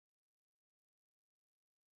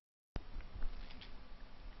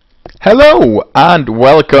Hello and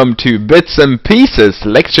welcome to Bits and Pieces,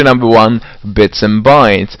 lecture number 1, Bits and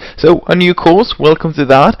Bytes. So, a new course, welcome to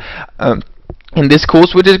that. In this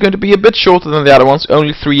course, which is going to be a bit shorter than the other ones,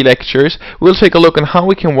 only 3 lectures, we'll take a look on how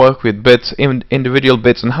we can work with bits, individual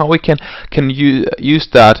bits, and how we can use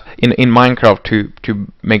that in Minecraft to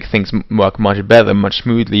make things work much better, much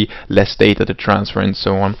smoothly, less data to transfer, and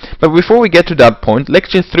so on. But before we get to that point,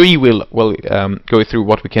 lecture 3 will go through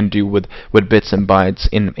what we can do with bits and bytes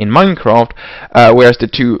in Minecraft, whereas the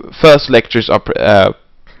 2 first lectures are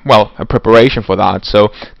a preparation for that. So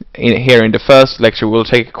here in the first lecture we'll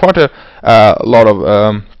take quite a lot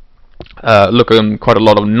of look at quite a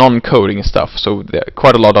lot of non-coding stuff, so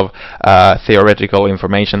quite a lot of theoretical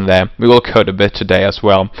information there. We will code a bit today as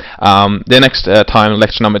well. The next time,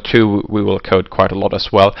 lecture number 2, we will code quite a lot as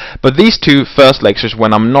well. But these 2 first lectures,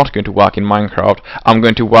 when I'm not going to work in Minecraft, I'm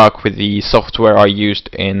going to work with the software I used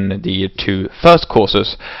in the 2 first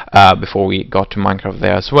courses before we got to Minecraft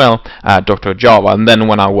there as well, Dr. Java, and then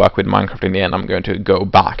when I work with Minecraft in the end, I'm going to go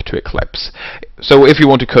back to Eclipse. So if you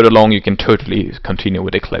want to code along, you can totally continue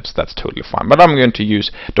with Eclipse, that's totally fine. But I'm going to use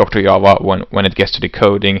Dr. Java when it gets to the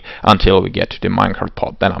coding until we get to the Minecraft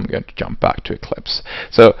part, then I'm going to jump back to Eclipse.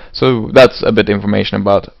 So that's a bit of information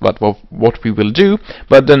about what we will do,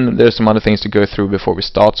 but then there's some other things to go through before we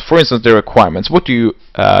start. For instance, the requirements. What do you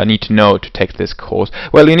need to know to take this course?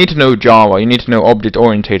 Well, you need to know Java, you need to know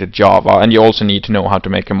object-oriented Java, and you also need to know how to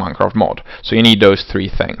make a Minecraft mod. So you need those 3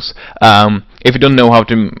 things. If you don't know how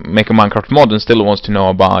to make a Minecraft mod and still wants to know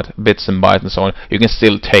about bits and bytes and so on, you can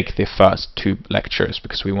still take the first 2 lectures,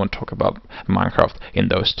 because we won't talk about Minecraft in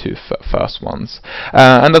those 2 first ones.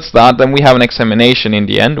 And that's that. Then we have an examination in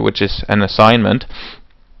the end, which is an assignment.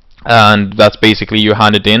 And that's basically you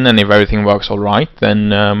hand it in, and if everything works alright,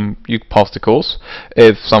 then you pass the course.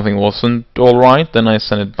 If something wasn't alright, then I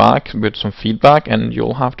send it back with some feedback, and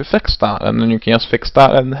you'll have to fix that. And then you can just fix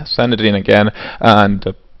that and send it in again,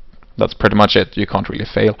 and that's pretty much it. You can't really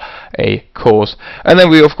fail a course. And then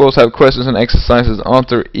we of course have questions and exercises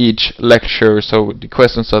after each lecture, so the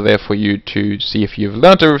questions are there for you to see if you've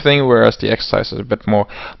learned everything, whereas the exercises are a bit more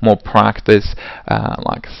practice,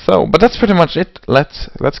 like so. But that's pretty much it.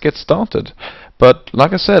 Let's get started. But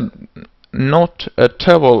like I said, not a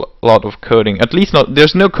terrible lot of coding, at least not,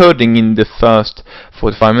 there's no coding in the first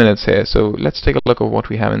 45 minutes here, so let's take a look at what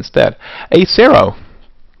we have instead. A 0.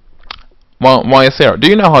 Well, why a 0? Do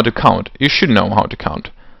you know how to count? You should know how to count.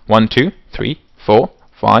 1, 2, 3, 4,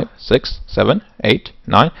 5, 6, 7, 8,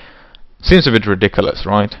 9. Seems a bit ridiculous,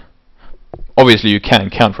 right? Obviously you can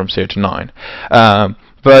count from 0 to 9.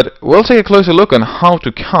 But we'll take a closer look on how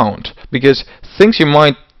to count, because things you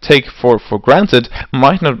might take for granted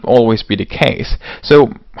might not always be the case.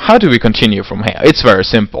 So how do we continue from here? It's very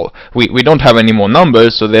simple. We don't have any more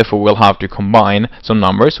numbers, so therefore we'll have to combine some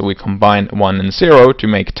numbers. So we combine 1 and 0 to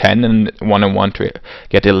make 10, and 1 and 1 to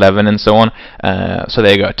get 11, and so on. So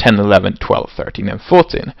there you go, 10, 11, 12, 13, and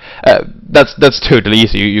 14. That's totally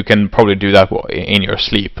easy. You can probably do that in your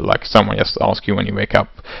sleep, like someone just asks you when you wake up,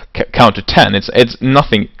 count to 10. It's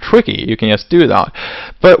nothing tricky. You can just do that.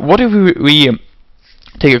 But what if we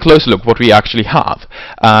take a closer look what we actually have?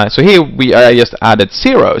 So here I just added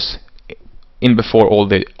zeros in before all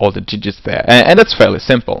the digits there, and that's fairly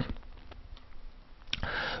simple.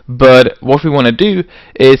 But what we want to do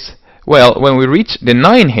is, well, when we reach the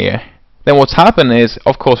 9 here, then what's happened is,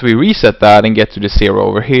 of course, we reset that and get to the 0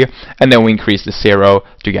 over here, and then we increase the 0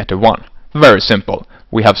 to get to 1. Very simple.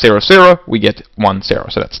 We have 0, 0, we get 1, 0,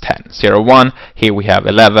 so that's 10. 0, 1, here we have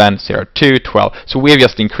 11, 0, 2, 12. So we have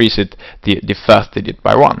just increased it, the first digit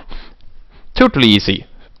by 1. Totally easy.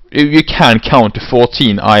 You can count to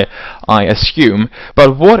 14, I assume.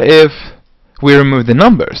 But what if we remove the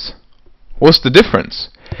numbers? What's the difference?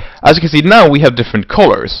 As you can see now, we have different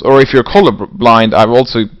colors. Or if you're colorblind, I've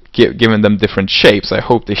also given them different shapes. I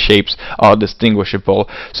hope the shapes are distinguishable.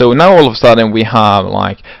 So now all of a sudden we have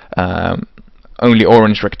like only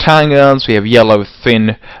orange rectangles, we have yellow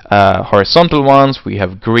thin horizontal ones, we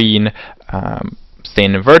have green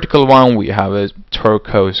thin vertical one, we have a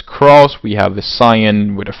turquoise cross, we have a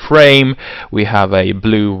cyan with a frame, we have a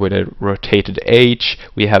blue with a rotated H,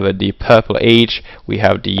 we have the purple H, we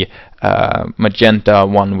have the magenta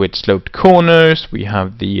one with sloped corners, we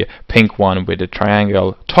have the pink one with a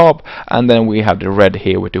triangle top, and then we have the red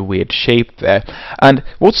here with a weird shape there. And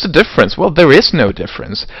what's the difference? Well, there is no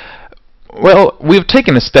difference. Well, we've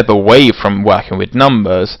taken a step away from working with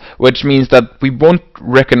numbers, which means that we won't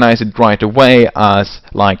recognize it right away as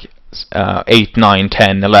like 8, 9,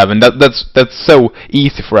 10, 11. That's so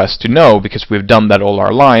easy for us to know because we've done that all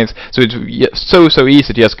our lives. So it's so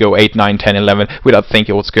easy to just go 8, 9, 10, 11 without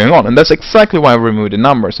thinking what's going on. And that's exactly why we removed the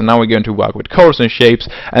numbers. And now we're going to work with colors and shapes,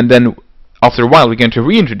 and then after a while we're going to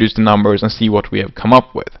reintroduce the numbers and see what we have come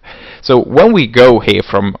up with. So when we go here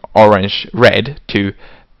from orange red to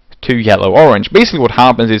yellow orange, basically what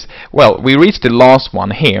happens is, well, we reached the last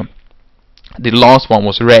one here. The last one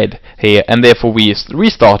was red here, and therefore we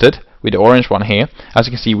restarted with the orange one here. As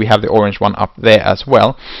you can see, we have the orange one up there as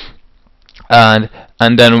well. And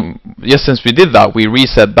then, just since we did that, we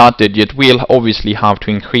reset that digit. We'll obviously have to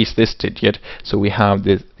increase this digit, so we have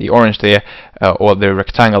the orange there, or the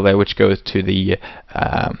rectangle there, which goes to the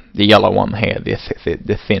yellow one here,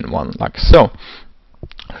 the thin one, like so.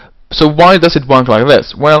 So why does it work like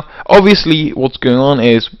this? Well, obviously what's going on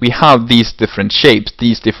is we have these different shapes,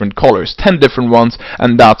 these different colors, 10 different ones,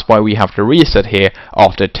 and that's why we have to reset here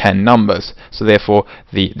after 10 numbers. So therefore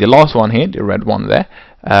the last one here, the red one there,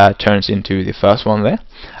 turns into the first one there.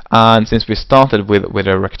 And since we started with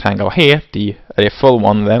a rectangle here, the full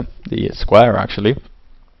one there, the square actually,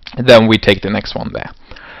 then we take the next one there.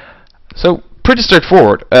 So pretty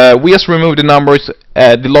straightforward. We just remove the numbers.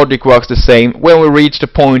 The logic works the same. When we reach the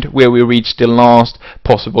point where we reach the last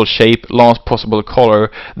possible shape, last possible color,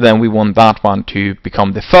 then we want that one to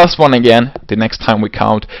become the first one again the next time we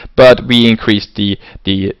count, but we increase the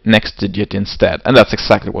next digit instead, and that's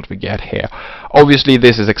exactly what we get here. Obviously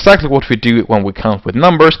this is exactly what we do when we count with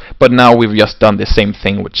numbers, but now we've just done the same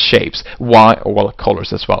thing with shapes. Why? Well,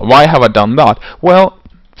 colors as well. Why have I done that? Well,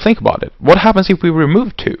 think about it. What happens if we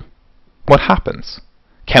remove 2? What happens?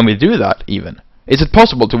 Can we do that even? Is it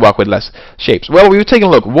possible to work with less shapes? Well, we've taken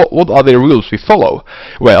a look. What are the rules we follow?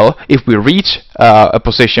 Well, if we reach a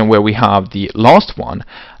position where we have the last one,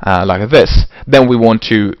 like this, then we want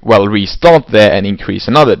to, well, restart there and increase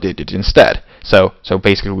another digit instead. So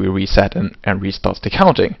basically we reset and restart the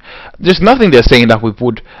counting. There's nothing there saying that we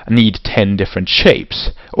would need 10 different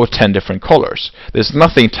shapes or 10 different colors. There's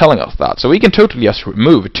nothing telling us that. So we can totally just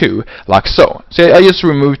remove 2 like so. So I just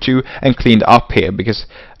removed 2 and cleaned up here because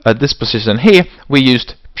at this position here we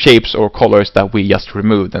used shapes or colors that we just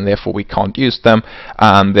removed, and therefore we can't use them,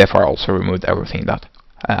 and therefore I also removed everything that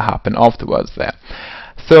happened afterwards there.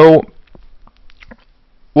 So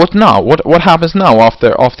what now? What happens now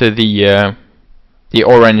after the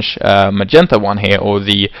orange magenta one here, or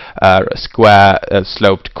the square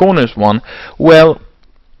sloped corners one? Well,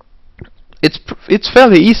 it's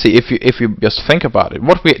fairly easy if you just think about it.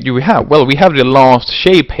 What do we have? Well, we have the last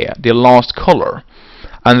shape here, the last color,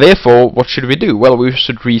 and therefore what should we do? Well, we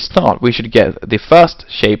should restart. We should get the first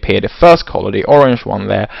shape here, the first color, the orange one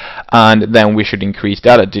there, and then we should increase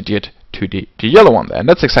the other digit to the yellow one there, and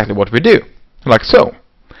that's exactly what we do, like so.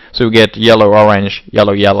 So we get yellow, orange,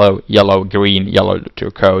 yellow, yellow, yellow, green, yellow,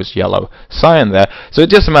 turquoise, yellow, cyan there. So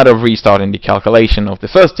it's just a matter of restarting the calculation of the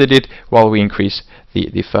first digit while we increase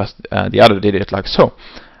the other digit, like so.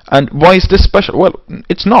 And why is this special? Well,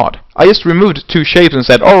 it's not. I just removed 2 shapes and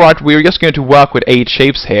said, all right, we're just going to work with 8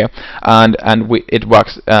 shapes here, and it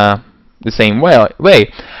works the same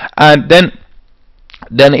way. And then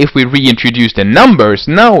if we reintroduce the numbers,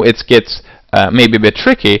 now it gets maybe a bit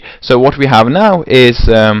tricky. So what we have now is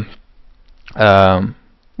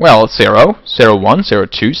well, 0, 0, 1, 0,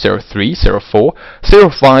 2, 0, 3, 0, 4, 0,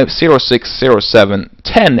 5, 0, 6, 0, 7,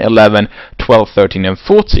 10, 11, 12, 13, and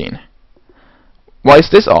 14. Why is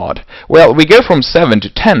this odd? Well, we go from 7 to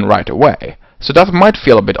 10 right away, so that might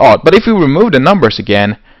feel a bit odd. But if we remove the numbers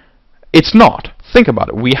again, it's not. Think about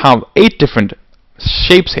it. We have 8 different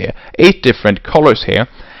shapes here, 8 different colors here,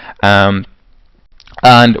 and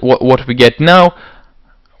what we get now,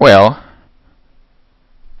 well,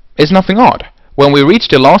 is nothing odd. When we reach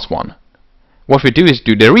the last one, what we do is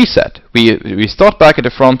do the reset. We start back at the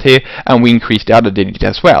front here, and we increase the other digit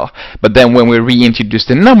as well. But then when we reintroduce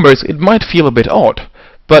the numbers, it might feel a bit odd.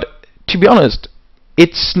 But to be honest,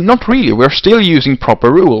 it's not really. We're still using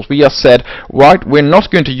proper rules. We just said, right, we're not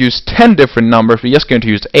going to use 10 different numbers, we're just going to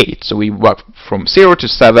use 8. So we work from 0 to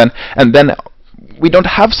 7, and then we don't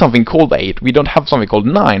have something called 8, we don't have something called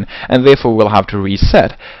 9, and therefore we'll have to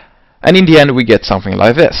reset. And in the end we get something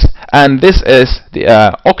like this. And this is the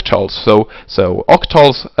octals. So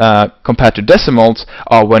octals compared to decimals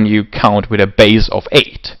are when you count with a base of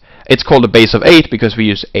 8. It's called a base of 8 because we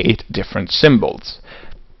use 8 different symbols.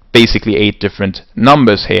 basically 8 different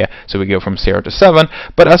numbers here, so we go from 0 to 7.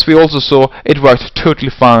 But as we also saw, it worked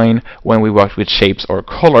totally fine when we worked with shapes or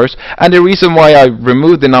colors. And the reason why I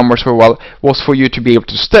removed the numbers for a while was for you to be able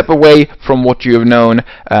to step away from what you have known,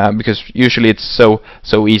 because usually it's so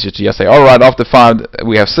easy to just say, alright, after 5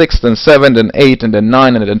 we have 6, then 7, then 8, and then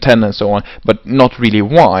 9, and then 10, and so on, but not really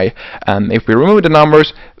why. And if we remove the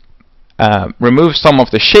numbers, remove some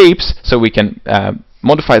of the shapes, so we can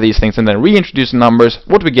modify these things and then reintroduce the numbers,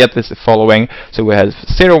 what we get is the following. So we have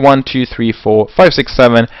 0, 1, 2, 3, 4, 5, 6,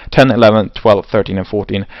 7, 10, 11, 12, 13, and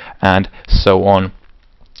 14, and so on.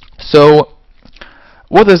 So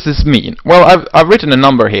what does this mean? Well, I've written a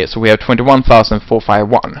number here, so we have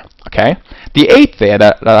 21,451. Okay, the 8 there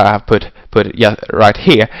that I have put right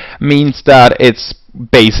here means that it's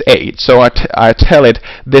base 8. So I tell it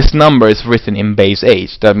this number is written in base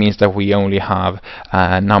 8. That means that we only have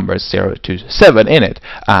numbers 0 to 7 in it,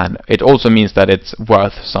 and it also means that it's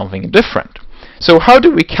worth something different. So how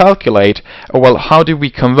do we calculate, or well, how do we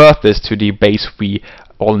convert this to the base we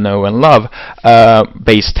all know and love,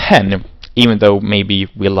 base 10, even though maybe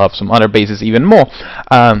we love some other bases even more?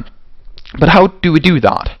 But how do we do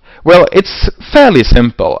that? Well, it's fairly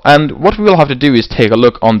simple, and what we will have to do is take a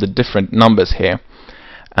look on the different numbers here.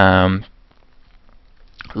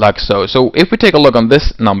 Like so. So if we take a look on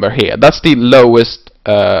this number here, that's the lowest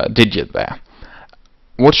digit there.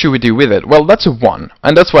 What should we do with it? Well, that's a 1,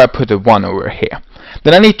 and that's why I put a 1 over here.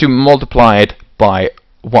 Then I need to multiply it by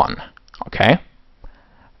 1. Okay?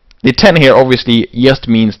 The 10 here obviously just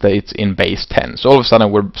means that it's in base 10. So all of a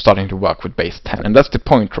sudden we're starting to work with base 10, and that's the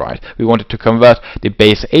point, right? We wanted to convert the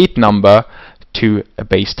base 8 number to a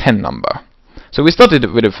base 10 number. So we started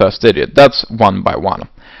with the first digit. That's 1 by 1.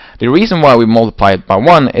 The reason why we multiply it by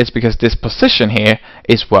 1 is because this position here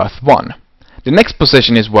is worth 1. The next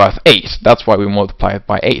position is worth 8. That's why we multiply it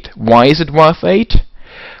by 8. Why is it worth 8?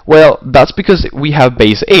 Well, that's because we have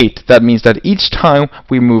base 8. That means that each time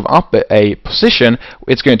we move up a position,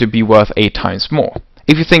 it's going to be worth 8 times more.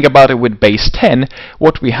 If you think about it with base 10,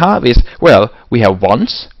 what we have is, well, we have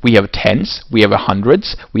ones, we have tens, we have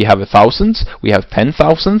hundreds, we have thousands, we have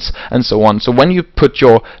 10,000s, and so on. So when you put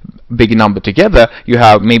your big number together, you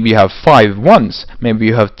have, maybe you have 5 ones, maybe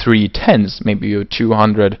you have 3 tens, maybe you have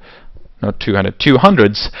 200, not 200,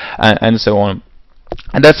 200s, and so on.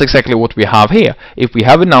 And that's exactly what we have here. If we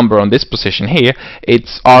have a number on this position here,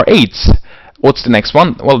 it's our 8s. What's the next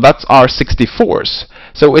one? Well, that's our 64s.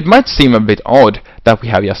 So it might seem a bit odd that we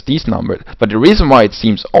have just these numbers, but the reason why it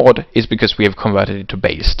seems odd is because we have converted it to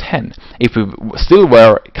base 10. If we still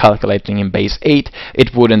were calculating in base 8,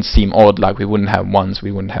 it wouldn't seem odd, like we wouldn't have 1s,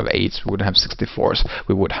 we wouldn't have 8s, we wouldn't have 64s,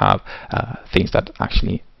 we would have things that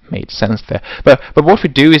actually made sense there. But what we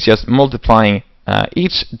do is just multiplying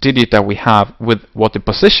each digit that we have with what the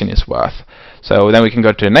position is worth. So then we can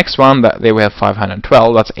go to the next one. There we have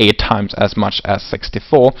 512. That's 8 times as much as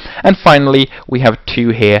 64. And finally, we have 2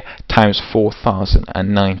 here times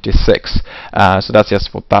 4096. So that's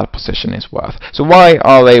just what that position is worth. So why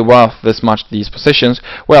are they worth this much, these positions?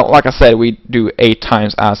 Well, like I said, we do 8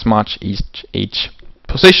 times as much each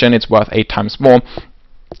position. It's worth 8 times more.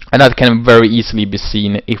 And that can very easily be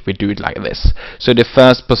seen if we do it like this. So the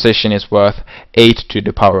first position is worth 8 to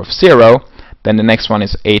the power of 0. Then the next one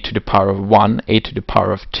is 8 to the power of 1, 8 to the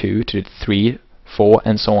power of 2, to the 3, 4,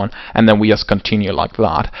 and so on. And then we just continue like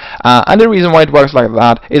that. And the reason why it works like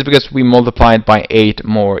that is because we multiply it by 8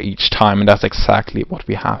 more each time. And that's exactly what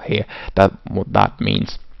we have here. What that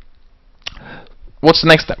means. What's the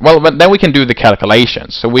next step? Well, then we can do the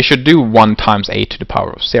calculations. So we should do 1 times 8 to the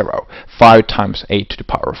power of 0, 5 times 8 to the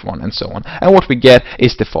power of 1, and so on. And what we get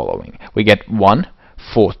is the following. We get 1,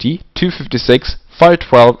 40, 256,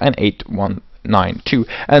 512, and 8192.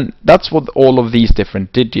 And that's what all of these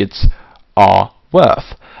different digits are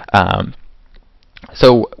worth.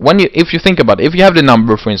 So if you think about it, if you have the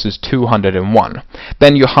number, for instance, 201,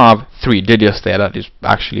 then you have 3 digits there that is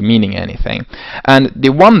actually meaning anything. And the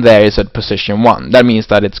 1 there is at position 1. That means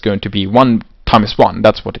that it's going to be 1 times 1.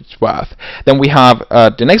 That's what it's worth. Then we have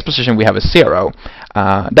the next position, we have a 0.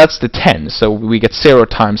 That's the 10. So we get 0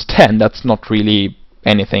 times 10. That's not really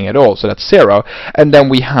anything at all. So that's 0. And then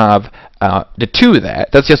we have the 2 there.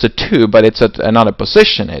 That's just a 2, but it's at another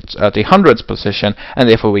position. It's at the hundreds position, and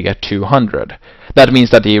therefore we get 200. That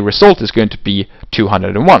means that the result is going to be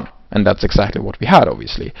 201, and that's exactly what we had,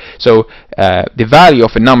 obviously. So the value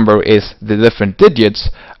of a number is the different digits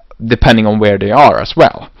depending on where they are as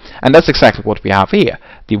well. And that's exactly what we have here.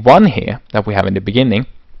 The 1 here that we have in the beginning,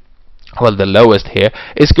 well, the lowest here,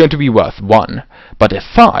 is going to be worth 1. But a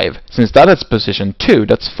 5, since that is position 2,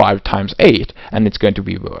 that's 5 times 8, and it's going to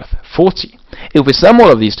be worth 40. If we sum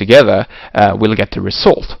all of these together, we'll get the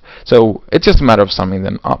result. So it's just a matter of summing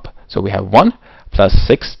them up. So we have 1 plus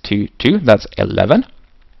 6 to 2, that's 11.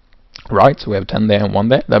 Right, so we have 10 there and 1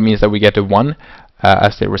 there. That means that we get a 1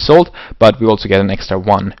 as the result, but we also get an extra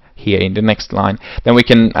 1 here in the next line. Then we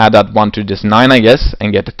can add that 1 to this 9, I guess,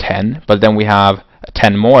 and get a 10. But then we have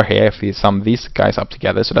 10 more here if we sum these guys up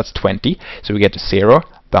together, so that's 20. So we get a 0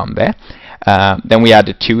 down there. Then we add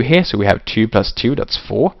a 2 here, so we have 2 plus 2, that's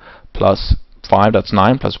 4, plus 5, that's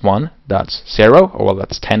 9, plus 1, that's 0, or well,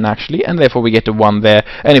 that's 10 actually, and therefore we get a 1 there.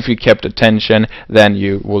 And if you kept attention, then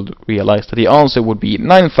you would realize that the answer would be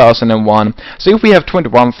 9001. So if we have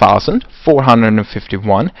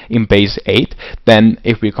 21,451 in base 8, then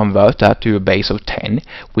if we convert that to a base of 10,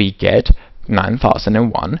 we get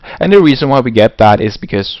 9001. And the reason why we get that is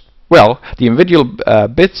because, well, the individual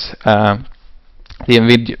bits, the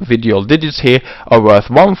individual digits here are worth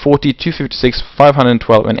 140, 256,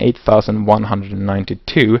 512, and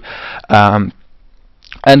 8,192. And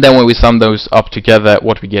then when we sum those up together,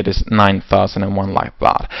 what we get is 9001, like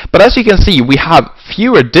that. But as you can see, we have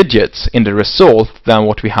fewer digits in the result than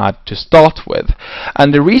what we had to start with.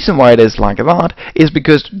 And the reason why it is like that is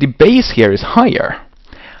because the base here is higher.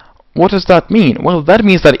 What does that mean? Well, that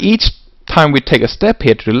means that each time we take a step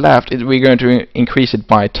here to the left, we're going to increase it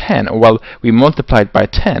by 10, or well, we multiply it by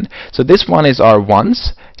 10. So this one is our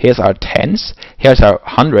ones, here's our tens, here's our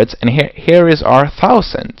hundreds, and here is our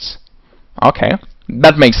thousands. Okay,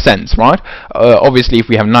 that makes sense, right? Obviously, if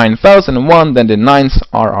we have 9001, then the nines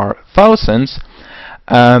are our thousands.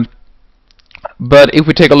 But if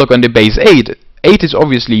we take a look on the base 8, 8 is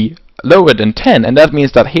obviously lower than 10, and that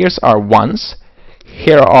means that here's our ones,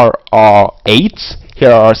 here are our 8s,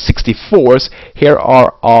 here are our 64s, here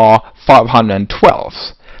are our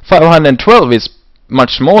 512s. 512 is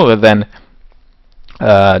much smaller than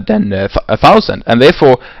 1,000, and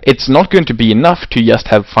therefore it's not going to be enough to just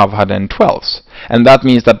have 512s. And that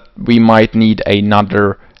means that we might need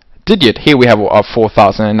another digit. Here we have our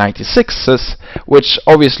 4,096s, which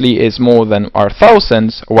obviously is more than our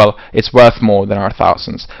thousands. Well, it's worth more than our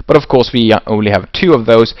thousands. But of course we only have 2 of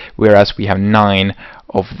those, whereas we have 9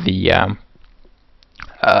 of the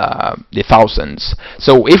thousands.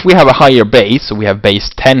 So if we have a higher base, so we have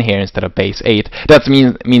base 10 here instead of base 8, that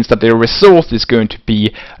means that the result is going to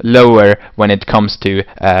be lower when it comes to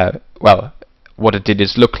well, what the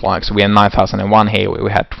digits look like. So we have 9001 here,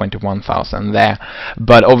 we had 21,000 there,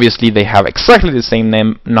 but obviously they have exactly the same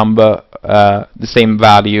number, the same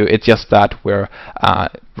value. It's just that we're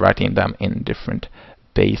writing them in different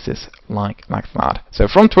bases like that. So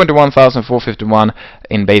from 21,451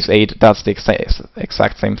 in base 8, that's the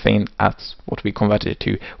exact same thing as what we converted it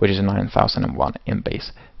to, which is 9001 in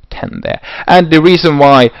base 10 there. And the reason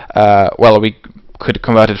why well, we could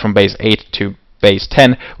convert it from base 8 to base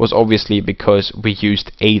 10 was obviously because we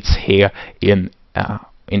used 8s here in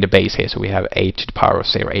the base here. So we have 8 to the power of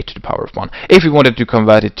 0, 8 to the power of 1. If we wanted to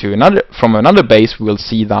convert it to from another base, we'll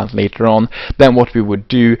see that later on, then what we would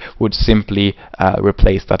do would simply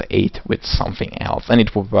replace that 8 with something else, and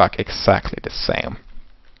it would work exactly the same.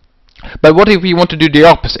 But what if we want to do the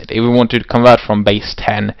opposite? If we want to convert from base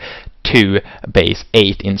 10 to base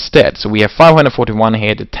 8 instead? So we have 541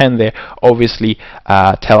 here, the 10 there obviously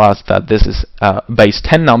tell us that this is a base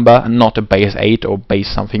 10 number, not a base 8 or base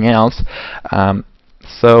something else.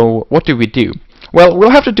 So what do we do? Well,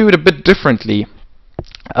 we'll have to do it a bit differently,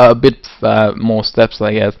 a bit more steps,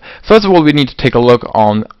 I guess. First of all, we need to take a look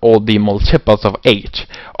on all the multiples of 8.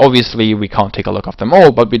 Obviously, we can't take a look of them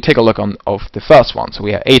all, but we take a look of the first one. So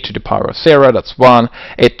we have 8 to the power of 0, that's 1,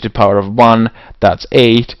 8 to the power of 1, that's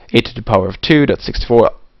 8, 8 to the power of 2, that's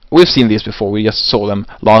 64. We've seen these before, we just saw them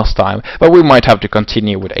last time, but we might have to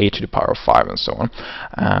continue with 8 to the power of 5 and so on.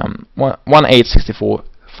 1, 8, 64,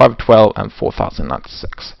 512, and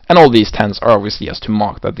 4096. And all these 10s are obviously just to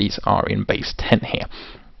mark that these are in base 10 here.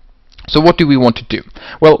 So what do we want to do?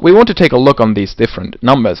 Well, we want to take a look on these different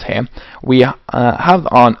numbers here. We have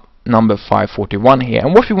our number 541 here,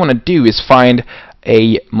 and what we want to do is find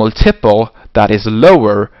a multiple that is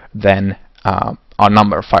lower than our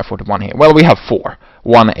number 541 here. Well, we have 4.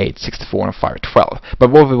 1, 8, 64, and 512. But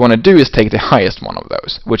what we want to do is take the highest one of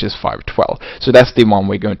those, which is 512. So that's the one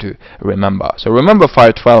we're going to remember. So remember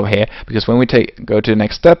 512 here, because when we go to the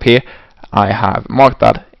next step here, I have marked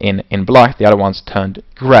that in black, the other ones turned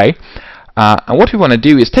gray. And what we want to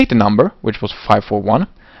do is take the number, which was 541.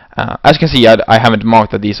 As you can see, I haven't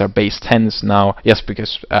marked that these are base 10s now, just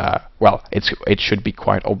because, well, it should be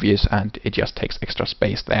quite obvious, and it just takes extra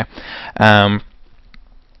space there.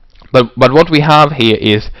 But what we have here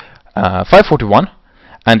is 541,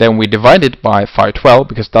 and then we divide it by 512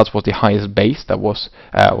 because that was the highest base that was,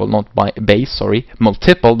 well, not by base, sorry,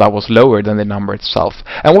 multiple that was lower than the number itself.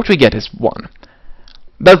 And what we get is 1.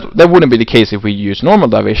 That wouldn't be the case if we use normal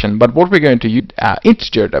division, but what we're going to use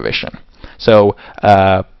integer division. So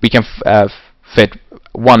we can fit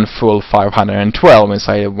one full 512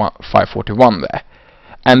 inside 541 there.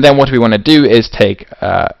 And then what we want to do is take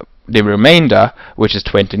the remainder, which is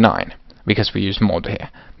 29, because we use mod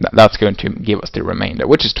here. That's going to give us the remainder,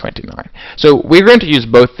 which is 29. So we're going to use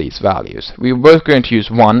both these values. We're both going to use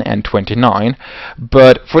 1 and 29,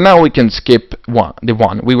 but for now we can skip the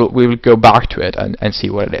 1. We will go back to it and see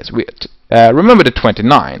what it is. Remember the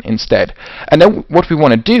 29 instead. And then what we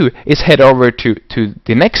want to do is head over to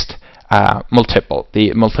the next multiple,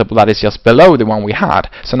 the multiple that is just below the one we had.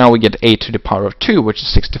 So now we get 8 to the power of 2, which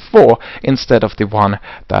is 64, instead of the one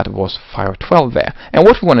that was 512 there. And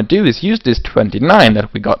what we want to do is use this 29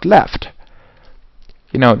 that we got left.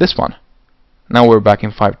 You know, this one. Now we're back in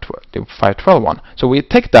the 512 one. So we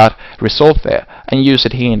take that result there and use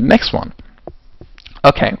it here in the next one.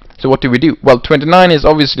 Okay, so what do we do? Well, 29 is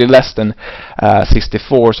obviously less than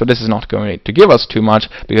 64, so this is not going to give us too much,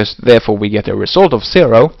 because therefore we get a result of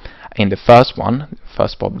 0 in the first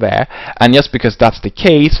spot there, and just because that's the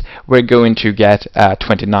case, we're going to get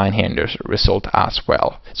 29 here in the result as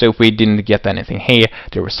well. So if we didn't get anything here,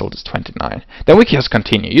 the result is 29. Then we can just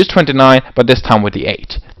continue. Use 29, but this time with the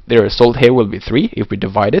 8. The result here will be 3 if we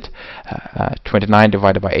divide it. 29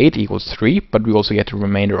 divided by 8 equals 3, but we also get a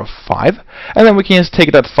remainder of 5. And then we can just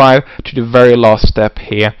take that 5 to the very last step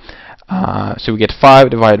here. So we get 5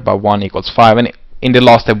 divided by 1 equals 5, and in the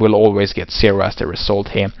last step we'll always get 0 as the result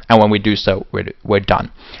here, and when we do so we're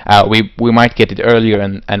done. We might get it earlier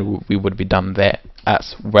and we would be done there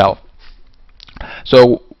as well.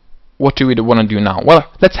 So what do we want to do now?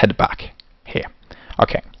 Well, let's head back here.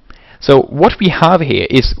 Okay, so what we have here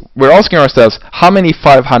is we're asking ourselves, how many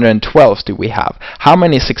 512s do we have? How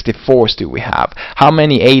many 64s do we have? How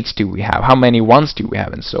many 8s do we have? How many 1s do we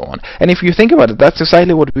have, and so on. And if you think about it, that's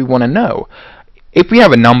exactly what we want to know. If we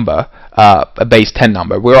have a number, a base 10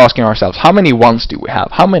 number, we're asking ourselves, how many 1s do we have?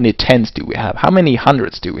 How many 10s do we have? How many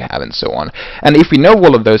 100s do we have? And so on. And if we know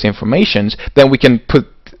all of those informations, then we can put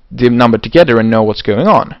the number together and know what's going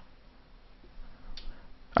on.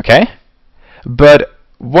 Okay? But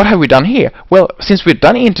what have we done here? Well, since we've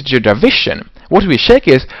done integer division, what we check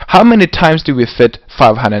is, how many times do we fit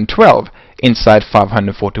 512 inside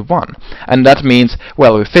 541? And that means,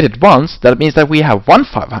 well, we fit it once, that means that we have one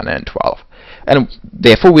 512. And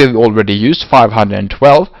therefore we have already used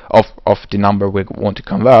 512 of the number we want to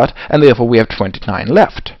convert, and therefore we have 29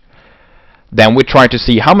 left. Then we try to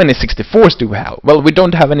see how many 64s do we have. Well, we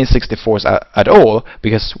don't have any 64s at all,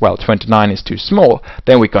 because, well, 29 is too small.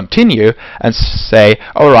 Then we continue and say,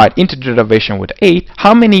 alright, integer division with 8,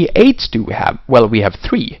 how many 8s do we have? Well, we have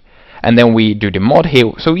 3. And then we do the mod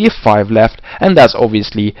here, so we have 5 left, and that's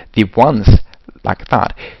obviously the 1s, like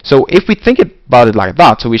that. So if we think about it like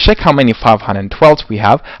that, so we check how many 512s we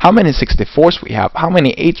have, how many 64s we have, how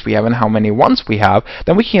many 8s we have, and how many 1s we have,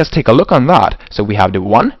 then we can just take a look on that. So we have the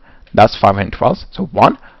 1, that's 512s, so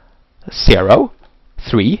 1, 0,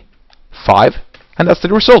 3, 5, and that's the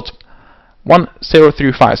result. 1, 0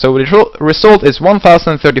 through 5. So the result is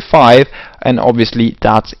 1035, and obviously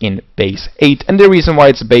that's in base 8. And the reason why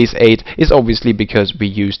it's base 8 is obviously because we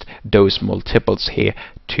used those multiples here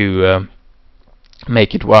to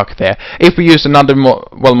make it work there. If we use another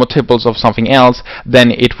multiples of something else,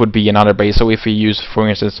 then it would be another base. So if we use, for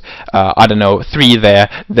instance, I don't know, 3 there,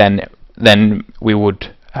 then we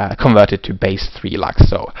would convert it to base 3 like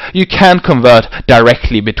so. You can convert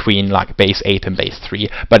directly between like base 8 and base 3,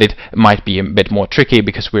 but it might be a bit more tricky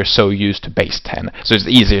because we're so used to base 10. So it's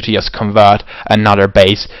easier to just convert another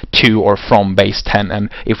base to or from base 10, and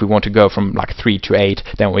if we want to go from like 3 to 8,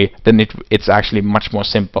 then it's actually much more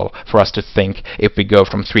simple for us to think if we go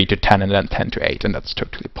from 3 to 10 and then 10 to 8, and that's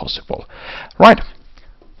totally possible. Right.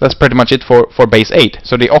 That's pretty much it for base 8.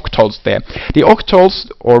 So the octals there. The octals,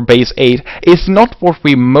 or base 8, is not what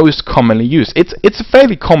we most commonly use. It's a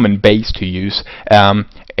fairly common base to use.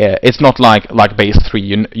 It's not like base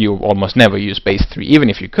 3. You almost never use base 3, even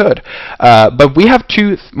if you could. But we have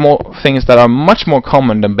two more things that are much more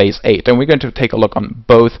common than base 8, and we're going to take a look on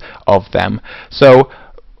both of them. So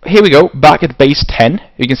here we go, back at base 10.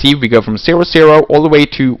 You can see we go from 0, 0 all the way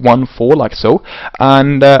to 1, 4, like so.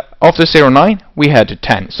 And after 0, 9, we head to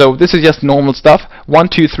 10. So this is just normal stuff. 1,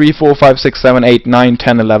 2, 3, 4, 5, 6, 7, 8, 9,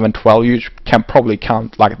 10, 11, 12. You can probably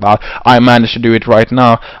count like that. I managed to do it right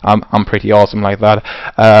now. I'm pretty awesome like that.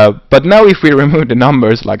 But now if we remove the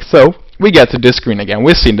numbers like so, we get to this screen again.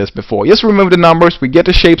 We've seen this before. Just remove the numbers, we get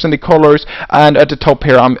the shapes and the colors, and at the top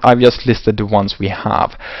here I've just listed the ones we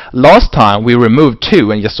have. Last time we removed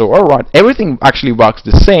 2 and just saw, alright, everything actually works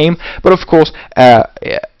the same, but of course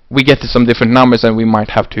we get to some different numbers and we might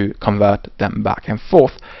have to convert them back and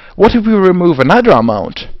forth. What if we remove another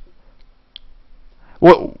amount?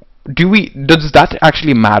 Well, does that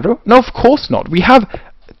actually matter? No, of course not. We have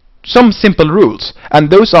some simple rules,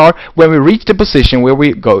 and those are when we reach the position where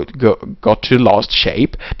we got to the last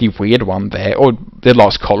shape, the weird one there, or the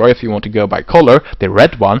last color if you want to go by color, the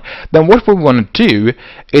red one, then what we want to do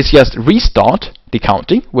is just restart the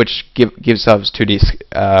counting, which gives us to this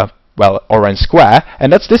well, orange square,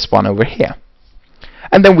 and that's this one over here.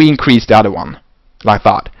 And then we increase the other one, like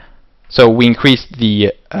that. So we increase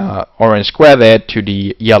the orange square there to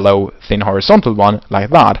the yellow thin horizontal one,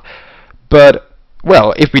 like that. But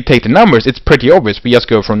well, if we take the numbers, it's pretty obvious. We just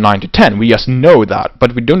go from 9 to 10. We just know that,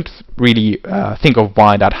 but we don't really think of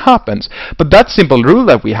why that happens. But that simple rule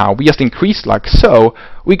that we have, we just increase like so.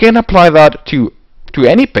 We can apply that to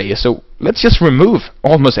any base. So let's just remove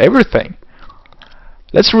almost everything.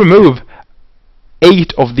 Let's remove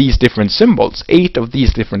 8 of these different symbols, 8 of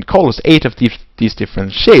these different colors, 8 of these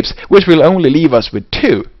different shapes, which will only leave us with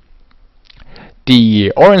 2.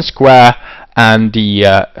 The orange square and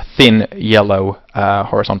the thin yellow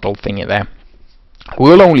horizontal thingy there.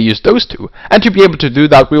 We'll only use those 2, and to be able to do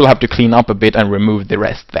that we will have to clean up a bit and remove the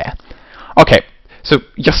rest there. Okay, so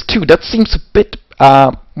just 2, that seems a bit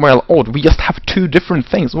well, odd. We just have 2 different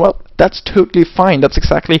things. Well, that's totally fine. That's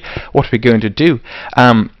exactly what we're going to do.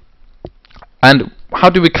 And how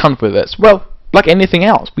do we count with this? Well, like anything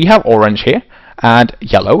else, we have orange here and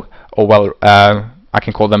yellow, or well, I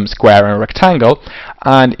can call them square and rectangle.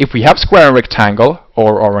 And if we have square and rectangle,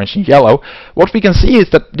 or orange and yellow, what we can see is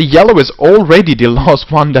that the yellow is already the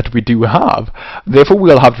last one that we do have. Therefore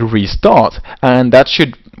we'll have to restart, and that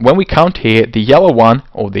should, when we count here, the yellow one,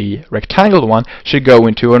 or the rectangle one, should go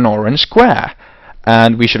into an orange square.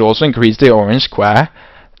 And we should also increase the orange square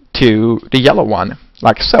to the yellow one,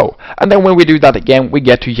 like so. And then when we do that again, we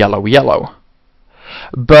get to yellow, yellow.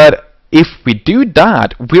 But if we do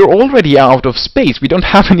that, we're already out of space. We don't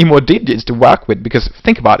have any more digits to work with, because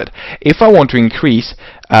think about it. If I want to increase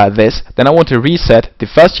this, then I want to reset the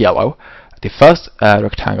first yellow, the first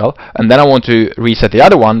rectangle, and then I want to reset the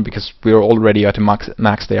other one, because we're already at a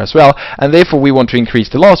max there as well, and therefore we want to increase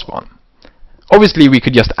the last one. Obviously we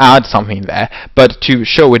could just add something there, but to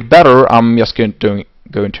show it better, I'm just going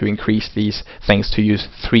to increase these things to use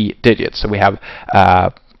 3 digits. So we have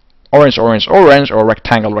orange, orange, orange, or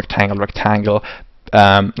rectangle, rectangle, rectangle,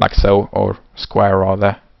 like so, or square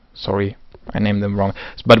rather. Sorry, I named them wrong.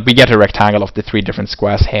 But we get a rectangle of the 3 different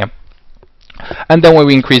squares here. And then when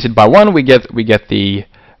we increase it by 1, we get the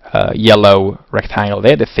yellow rectangle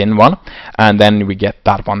there, the thin one, and then we get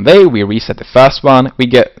that one there. We reset the first one.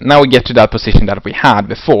 Now we get to that position that we had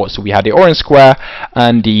before. So we had the orange square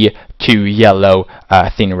and the 2 yellow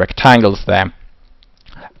thin rectangles there.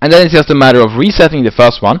 And then it's just a matter of resetting the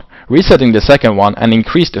first one, resetting the second one, and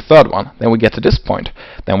increase the third one. Then we get to this point.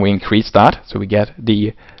 Then we increase that, so we get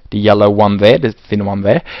the yellow one there, the thin one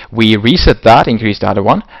there. We reset that, increase the other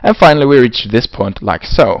one, and finally we reach this point like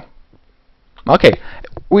so. Okay,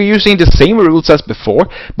 we're using the same rules as before,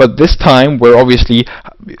 but this time we're obviously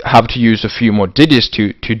have to use a few more digits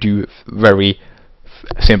to do very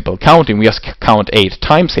simple counting. We just count 8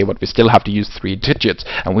 times here, but we still have to use 3 digits,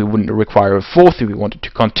 and we wouldn't require a 4th if we wanted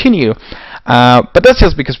to continue. But that's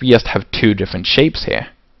just because we just have 2 different shapes here.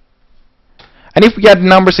 And if we add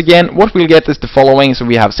numbers again, what we'll get is the following. So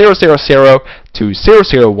we have 000 to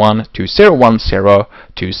 001 to 010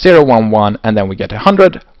 to 011, and then we get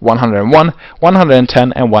 100, 101,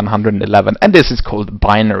 110, and 111. And this is called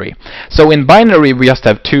binary. So in binary, we just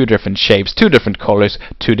have 2 different shapes, 2 different colors,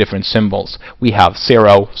 2 different symbols. We have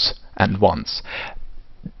zeros and ones.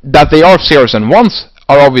 That they are zeros and ones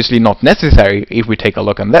are obviously not necessary if we take a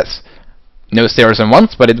look on this. No zeros and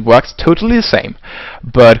ones, but it works totally the same.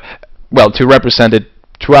 But well, to represent it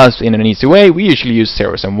to us in an easy way, we usually use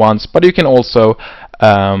zeros and ones, but you can also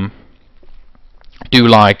do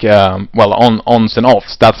like well, ons and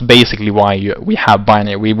offs. That's basically why we have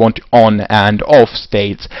binary. We want on and off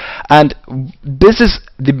states, and this is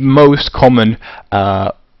the most common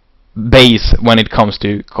base when it comes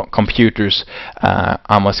to computers,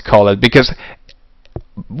 I must call it, because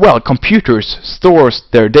well, computers stores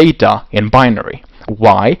their data in binary.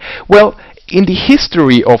 Why? Well, in the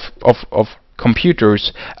history of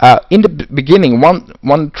computers, in the beginning,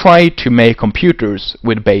 one tried to make computers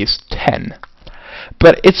with base 10.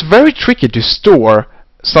 But it's very tricky to store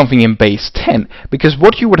something in base 10, because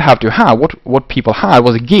what you would have to have, what people had,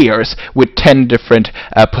 was gears with 10 different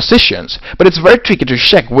positions. But it's very tricky to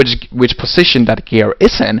check which position that gear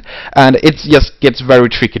is in, and it just gets very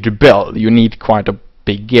tricky to build. You need quite a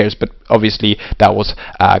big gears, but obviously that was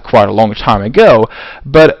quite a long time ago.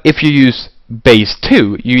 But if you use base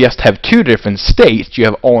 2, you just have two different states. You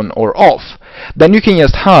have on or off. Then you can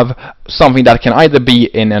just have something that can either be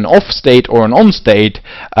in an off state or an on state.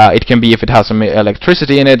 It can be if it has some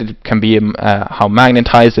electricity in it. It can be how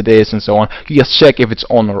magnetized it is, and so on. You just check if it's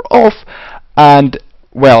on or off, and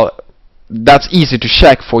well, that's easy to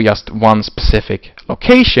check for just one specific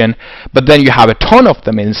location. But then you have a ton of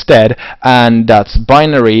them instead, and that's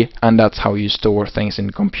binary, and that's how you store things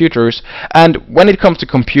in computers. And when it comes to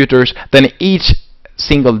computers, then each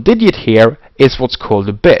single digit here is what's called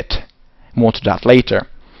a bit. More to that later.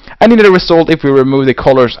 And in the result, if we remove the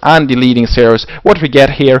colors and the leading zeros, what we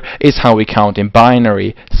get here is how we count in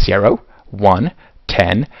binary: 0, 1,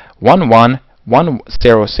 10, 1, 1, 1,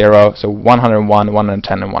 0, 0, so 101,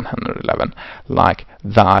 110, and 111, like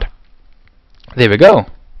that. There we go.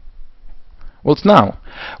 What's now?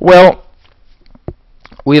 Well,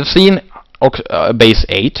 we have seen base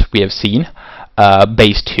 8, we have seen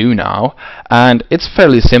base 2 now, and it's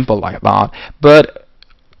fairly simple like that. But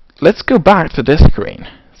let's go back to this screen.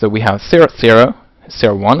 So we have 0, 0,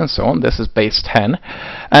 0, 1, and so on. This is base 10.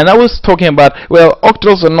 And I was talking about, well,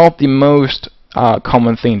 octals are not the most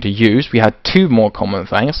common thing to use. We had two more common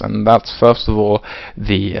things, and that's first of all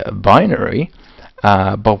the binary.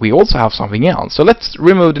 But we also have something else. So let's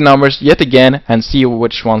remove the numbers yet again and see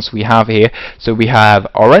which ones we have here. So we have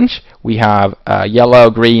orange, we have yellow,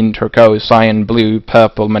 green, turquoise, cyan, blue,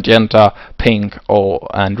 purple, magenta, pink,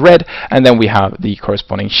 and red, and then we have the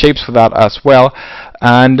corresponding shapes for that as well.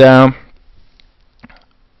 And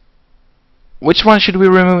which one should we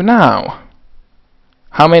remove now?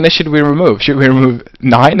 How many should we remove? Should we remove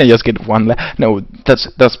 9 and just get one left? No,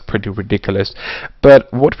 that's pretty ridiculous.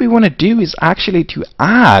 But what we want to do is actually to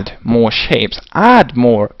add more shapes, add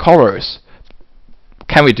more colors.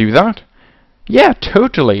 Can we do that? Yeah,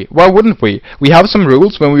 totally. Why wouldn't we? We have some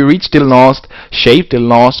rules. When we reach the last shape, the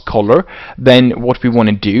last color, then what we want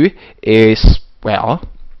to do is, well,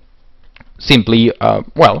 simply,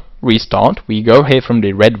 restart. We go here from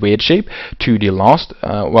the red weird shape to the last, to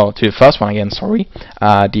the first one again, sorry,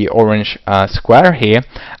 the orange square here,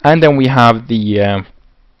 and then we have the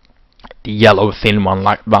yellow thin one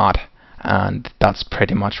like that, and that's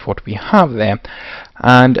pretty much what we have there.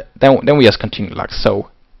 And then we just continue like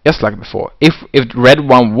so, just like before. If the red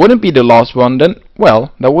one wouldn't be the last one, then,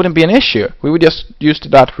 well, that wouldn't be an issue. We would just use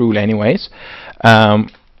that rule anyways.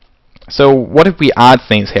 So what if we add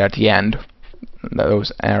things here at the end?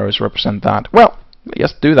 Those arrows represent that. Well,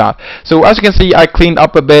 just do that. So as you can see, I cleaned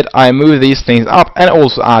up a bit, I moved these things up, and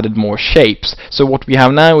also added more shapes. So what we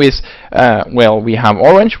have now is, we have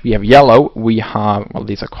orange, we have yellow, we have, well,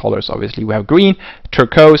 these are colors obviously, we have green,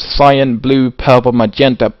 turquoise, cyan, blue, purple,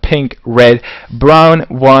 magenta, pink, red, brown,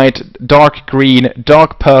 white, dark green,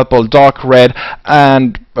 dark purple, dark red,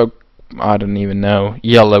 and I don't even know,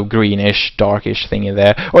 yellow, greenish, darkish thing in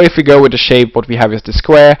there. Or if we go with the shape, what we have is the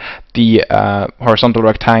square, the horizontal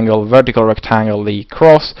rectangle, vertical rectangle, the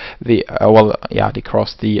cross, the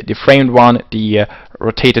cross, the framed one, the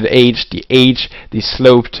rotated edge, the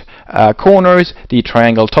sloped corners, the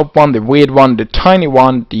triangle top one, the weird one, the tiny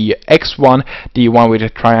one, the X one, the one with the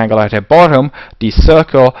triangle at the bottom, the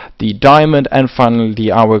circle, the diamond, and finally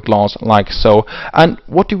the hourglass, like so. And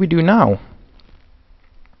what do we do now?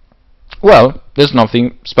 Well, there's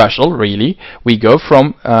nothing special really. We go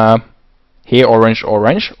from here orange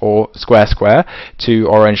orange, or square square, to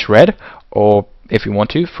orange red, or if you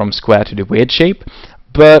want to, from square to the weird shape.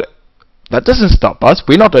 But that doesn't stop us.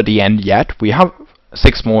 We're not at the end yet. We have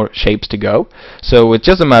 6 more shapes to go. So it's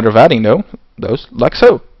just a matter of adding those like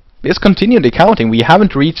so. Let's continue the counting. We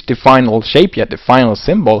haven't reached the final shape yet, the final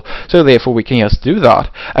symbol, so therefore we can just do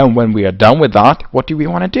that. And when we are done with that, what do we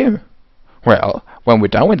want to do? Well, when we're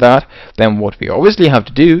done with that, then what we obviously have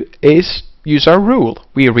to do is use our rule.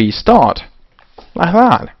 We restart. Like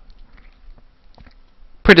that.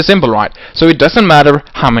 Pretty simple, right? So it doesn't matter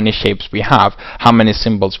how many shapes we have, how many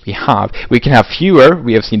symbols we have. We can have fewer,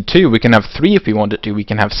 we have seen 2, we can have 3 if we wanted to, we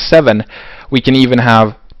can have 7, we can even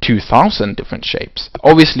have 2,000 different shapes.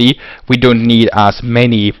 Obviously, we don't need as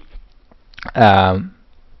many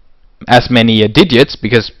digits,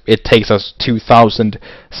 because it takes us 2,000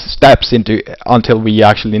 steps until we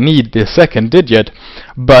actually need the second digit,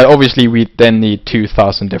 but obviously we then need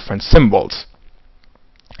 2,000 different symbols,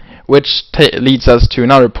 which leads us to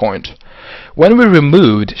another point. when we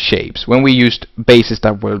removed shapes, when we used bases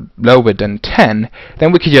that were lower than 10,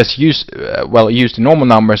 then we could just use use the normal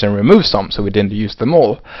numbers and remove some, so we didn't use them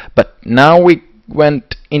all. But now we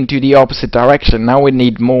went into the opposite direction. Now we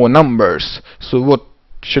need more numbers. So what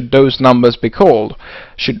should those numbers be called?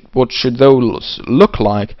 What should those look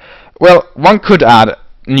like? Well, one could add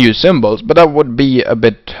new symbols, but that would be a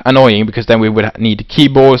bit annoying, because then we would need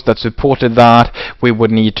keyboards that supported that. We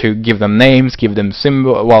would need to give them names, give them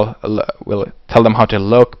symbol. We'll tell them how to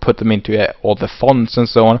look, put them into all the fonts and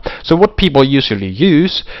so on. So what people usually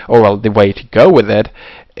use, or well, the way to go with it,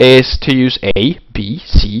 is to use A, B,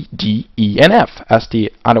 C, D, E, and F as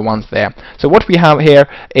the other ones there. So what we have here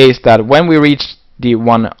is that when we reach the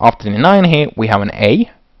one after the 9 here, we have an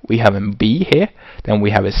A, we have a B here, then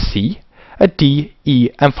we have a C, a D, E,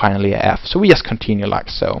 and finally a F. So we just continue like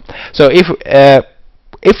so. So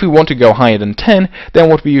if we want to go higher than 10, then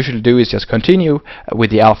what we usually do is just continue with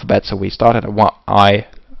the alphabet. So we started at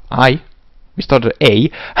we started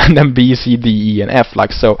A, and then B, C, D, E, and F,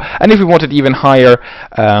 like so. And if we wanted even higher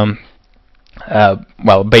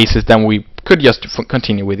bases, then we could just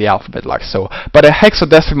continue with the alphabet like so. But a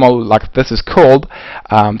hexadecimal, like this, is called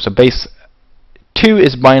so base 2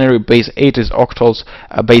 is binary, base 8 is octals,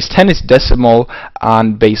 base 10 is decimal,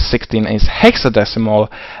 and base 16 is hexadecimal.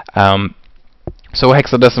 So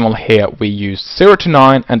hexadecimal here we use 0 to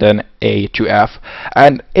 9 and then A to F.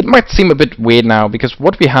 And it might seem a bit weird now, because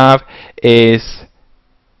what we have is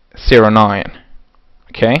 0, 9.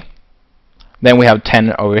 Okay? Then we have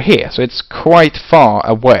 10 over here, so it's quite far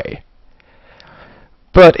away.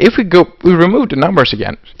 But if we remove the numbers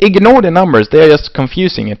again, ignore the numbers, they're just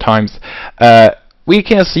confusing at times. We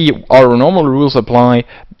can see our normal rules apply.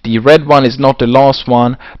 The red one is not the last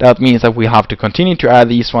one. That means that we have to continue to add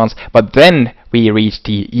these ones, but then we reach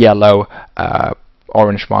the yellow,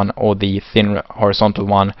 orange one, or the thin horizontal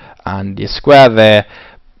one, and the square there,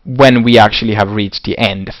 when we actually have reached the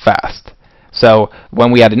end first. So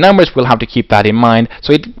when we add the numbers, we'll have to keep that in mind.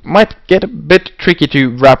 So it might get a bit tricky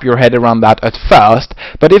to wrap your head around that at first,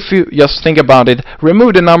 but if you just think about it,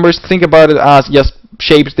 remove the numbers, think about it as just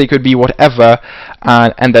shapes, they could be whatever,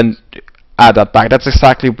 and then add that back. That's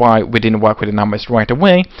exactly why we didn't work with the numbers right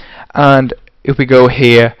away. And if we go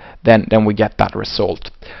here, then we get that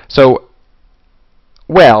result. So,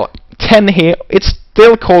 well, 10 here, it's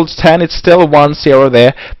still called 10, it's still 1 0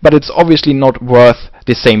 there, but it's obviously not worth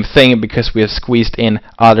the same thing, because we have squeezed in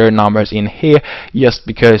other numbers in here, just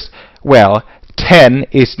because, well, 10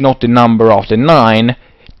 is not the number after 9.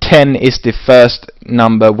 10 is the first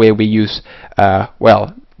number where we use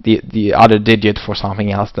the other digit for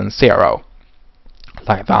something else than 0,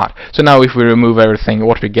 like that. So now if we remove everything,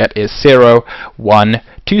 what we get is 0, 1,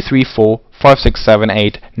 2, 3, 4, 5, 6, 7,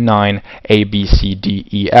 8, 9, A, B, C, D,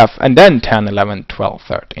 E, F, and then 10, 11, 12,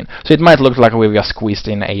 13. So it might look like we've just squeezed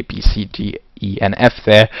in A, B, C, D, E, and F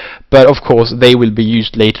there, but of course they will be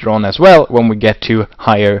used later on as well when we get to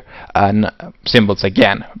higher symbols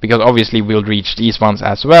again, because obviously we'll reach these ones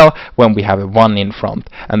as well when we have a 1 in front,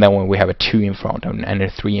 and then when we have a 2 in front, and a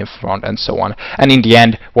 3 in front, and so on. And in the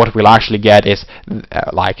end, what we'll actually get is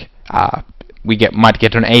we might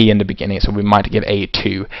get an A in the beginning, so we might get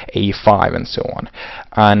A2, A5, and so on.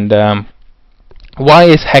 And why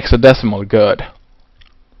is hexadecimal good?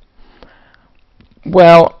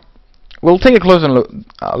 Well, we'll take a closer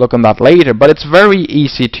look on that later, but it's very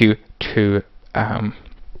easy to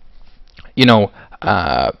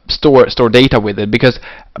store data with it, because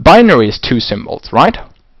binary is 2 symbols, right?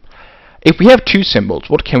 If we have 2 symbols,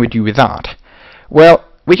 what can we do with that? Well,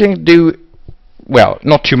 we can do, well,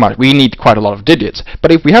 not too much. We need quite a lot of digits.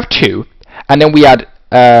 But if we have 2, and then we add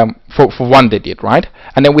for 1 digit, right?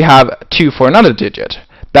 And then we have 2 for another digit,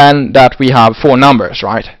 then that we have 4 numbers,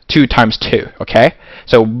 right? 2 times 2, okay?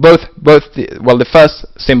 So the first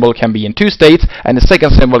symbol can be in 2 states, and the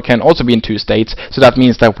second symbol can also be in 2 states. So that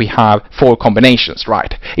means that we have 4 combinations,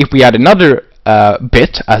 right? If we add another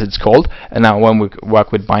bit, as it's called, and now when we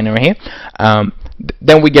work with binary here,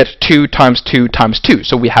 then we get 2 times 2 times 2.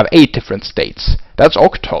 So we have 8 different states. That's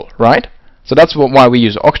octal, right? So that's why we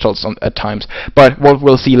use octals at times. But what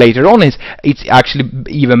we'll see later on is it's actually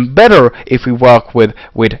even better if we work with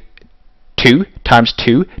 2 times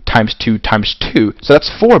 2 times 2 times 2. So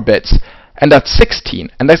that's 4 bits, and that's 16.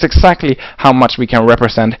 And that's exactly how much we can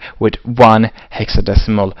represent with 1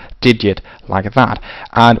 hexadecimal digit like that.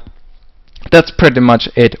 And that's pretty much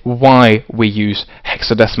it, why we use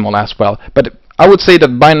hexadecimal as well. But I would say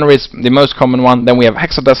that binary is the most common one. Then we have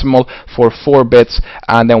hexadecimal for 4 bits,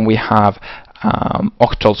 and then we have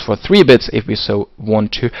octals for 3 bits if we so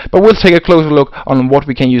want to. But we'll take a closer look on what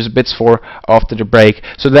we can use bits for after the break.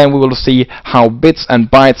 So then we will see how bits and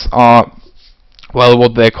bytes are well,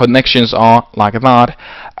 what their connections are, like that.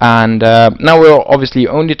 And now we're obviously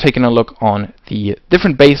only taking a look on the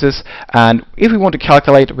different bases, and if we want to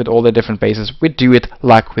calculate with all the different bases, we do it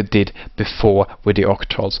like we did before with the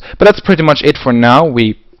octals. But that's pretty much it for now.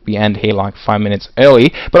 We end here like 5 minutes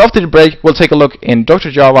early, but after the break we'll take a look in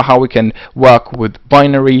Dr. Java how we can work with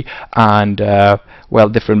binary and well,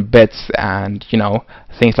 different bits and, you know,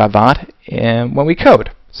 things like that when we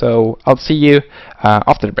code. So I'll see you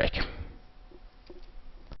after the break.